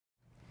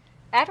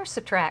Add or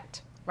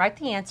subtract. Write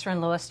the answer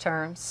in lowest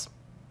terms.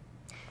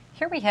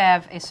 Here we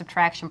have a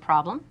subtraction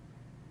problem.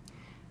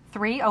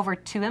 3 over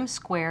 2m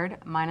squared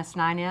minus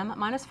 9m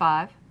minus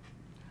 5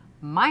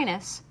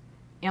 minus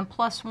m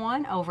plus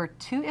 1 over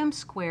 2m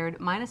squared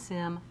minus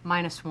m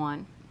minus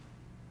 1.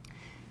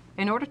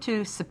 In order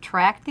to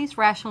subtract these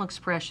rational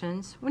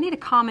expressions, we need a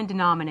common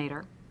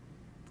denominator.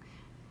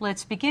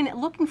 Let's begin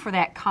looking for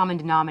that common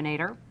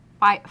denominator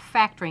by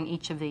factoring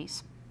each of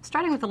these.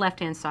 Starting with the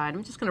left-hand side,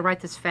 I'm just going to write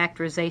this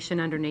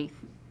factorization underneath.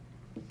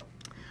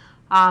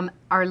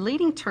 Our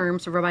leading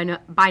terms of our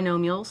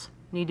binomials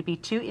need to be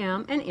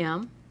 2m and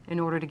m in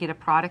order to get a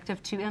product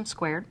of 2m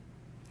squared.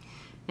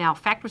 Now,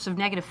 factors of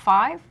negative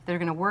 5 that are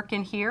going to work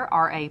in here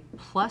are a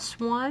plus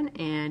 1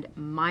 and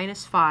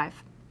minus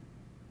 5.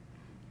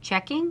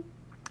 Checking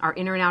our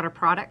inner and outer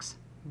products,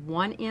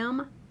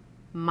 1m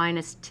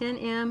minus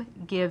 10m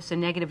gives a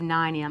negative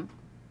 9m.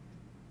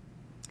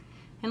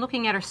 And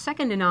looking at our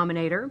second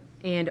denominator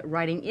and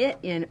writing it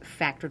in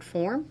factored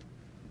form,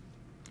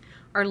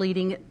 our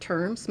leading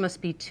terms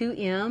must be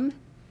 2m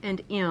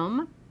and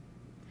m.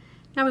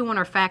 Now we want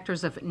our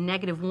factors of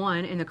negative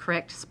 1 in the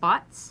correct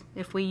spots.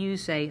 If we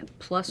use a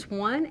plus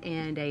 1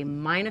 and a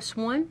minus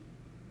 1,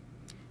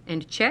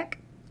 and check,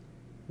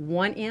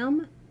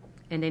 1m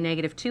and a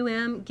negative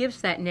 2m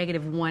gives that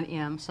negative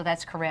 1m, so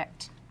that's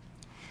correct.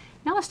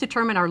 Now let's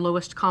determine our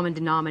lowest common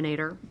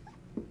denominator.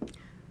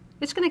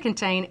 It's going to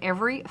contain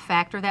every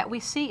factor that we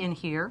see in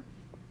here,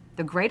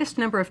 the greatest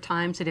number of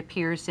times it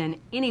appears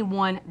in any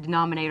one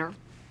denominator.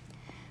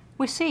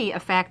 We see a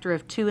factor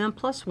of 2m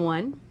plus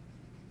 1.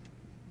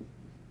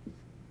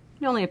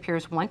 It only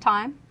appears one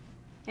time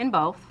in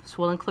both, so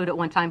we'll include it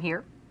one time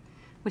here.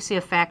 We see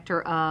a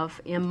factor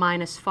of m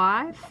minus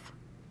 5.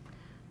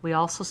 We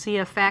also see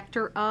a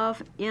factor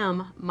of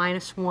m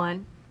minus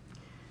 1.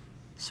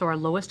 So our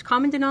lowest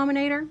common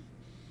denominator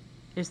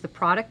is the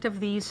product of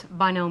these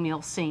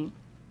binomials seen.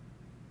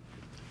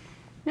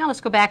 Now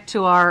let's go back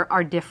to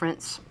our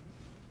difference.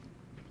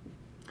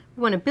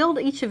 We want to build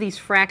each of these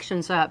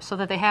fractions up so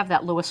that they have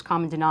that lowest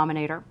common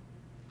denominator.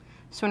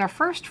 So in our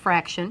first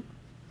fraction,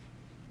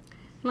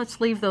 let's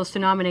leave those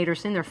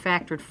denominators in their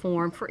factored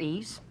form for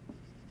ease.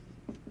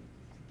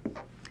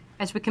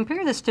 As we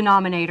compare this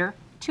denominator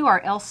to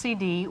our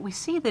LCD, we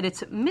see that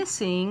it's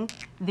missing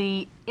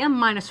the m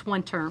minus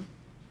 1 term.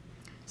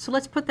 So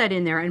let's put that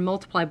in there and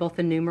multiply both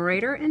the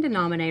numerator and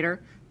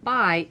denominator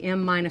by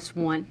m minus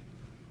 1.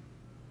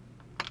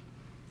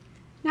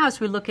 Now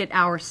as we look at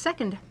our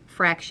second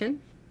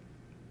fraction,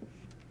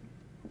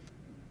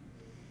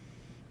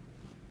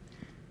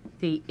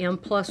 the m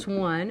plus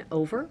 1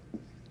 over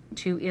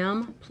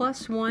 2m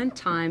plus 1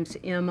 times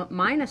m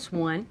minus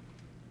 1.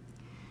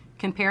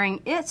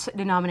 Comparing its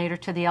denominator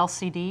to the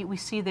LCD, we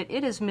see that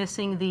it is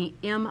missing the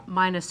m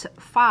minus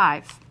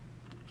 5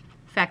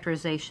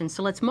 factorization.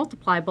 So let's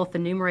multiply both the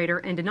numerator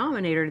and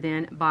denominator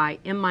then by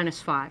m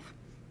minus 5.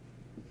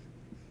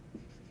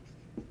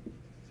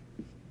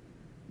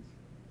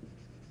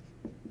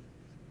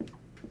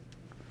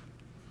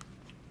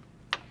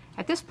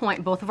 At this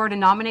point, both of our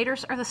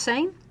denominators are the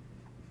same.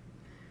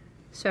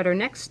 So at our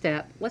next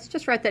step, let's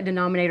just write that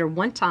denominator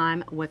one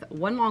time with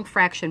one long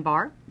fraction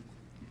bar.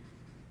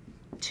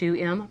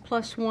 2m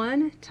plus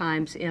 1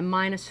 times m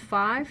minus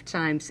 5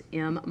 times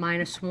m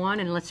minus 1.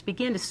 And let's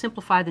begin to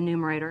simplify the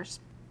numerators.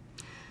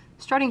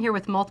 Starting here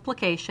with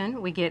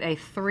multiplication, we get a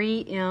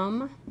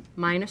 3m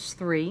minus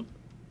 3.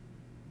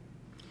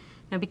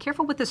 Now be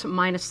careful with this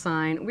minus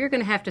sign. We're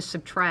going to have to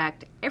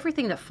subtract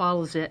everything that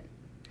follows it.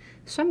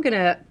 So I'm going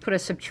to put a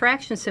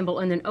subtraction symbol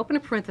and then open a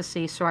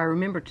parenthesis so I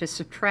remember to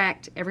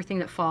subtract everything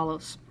that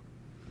follows.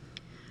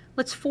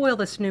 Let's FOIL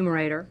this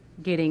numerator,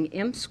 getting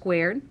m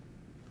squared,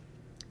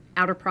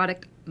 outer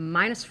product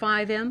minus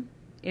 5m,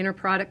 inner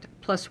product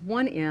plus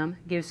 1m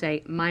gives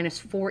a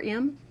minus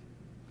 4m,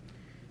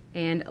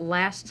 and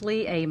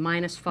lastly a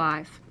minus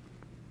 5.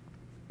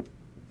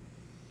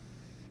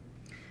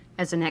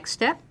 As a next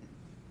step,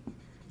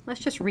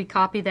 let's just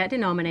recopy that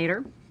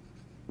denominator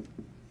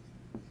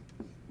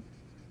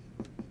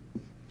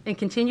and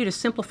continue to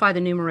simplify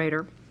the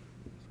numerator.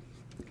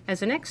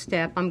 As a next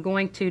step, I'm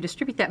going to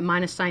distribute that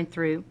minus sign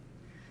through.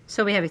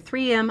 So we have a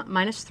 3m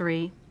minus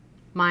 3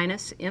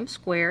 minus m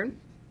squared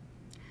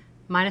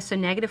minus a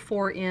negative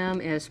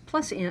 4m is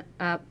plus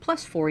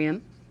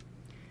 4m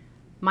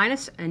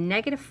minus a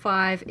negative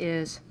 5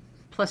 is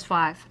plus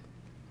 5.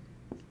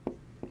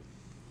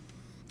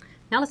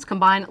 Now let's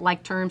combine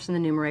like terms in the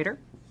numerator.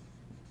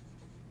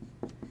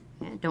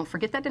 And don't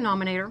forget that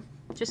denominator.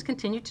 Just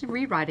continue to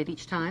rewrite it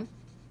each time.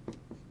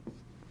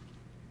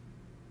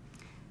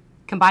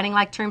 Combining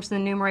like terms in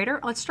the numerator,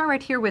 let's start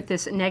right here with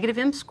this negative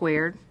m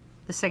squared,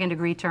 the second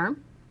degree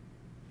term.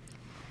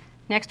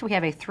 Next we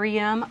have a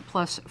 3m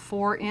plus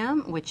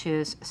 4m, which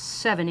is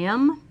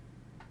 7m.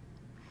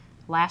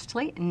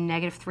 Lastly,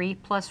 negative 3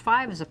 plus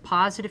 5 is a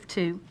positive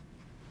 2.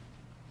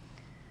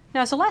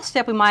 Now as a last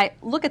step, we might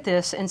look at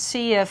this and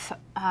see if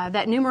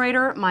that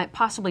numerator might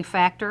possibly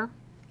factor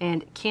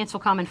and cancel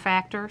common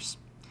factors.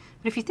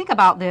 But if you think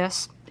about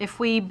this, if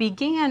we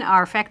began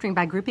our factoring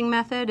by grouping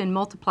method and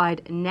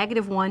multiplied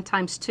 -1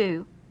 times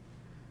 2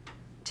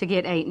 to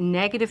get a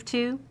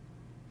 -2,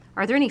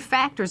 are there any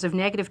factors of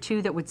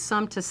 -2 that would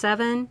sum to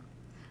 7?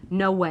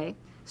 No way.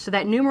 So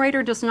that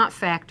numerator does not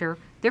factor.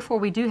 Therefore,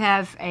 we do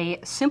have a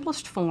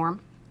simplest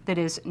form that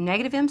is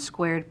 -m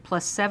squared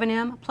plus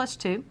 7m plus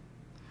 2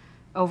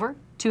 over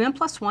 2m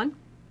plus 1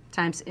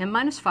 times m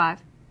minus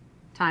 5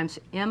 times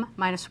m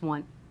minus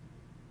 1.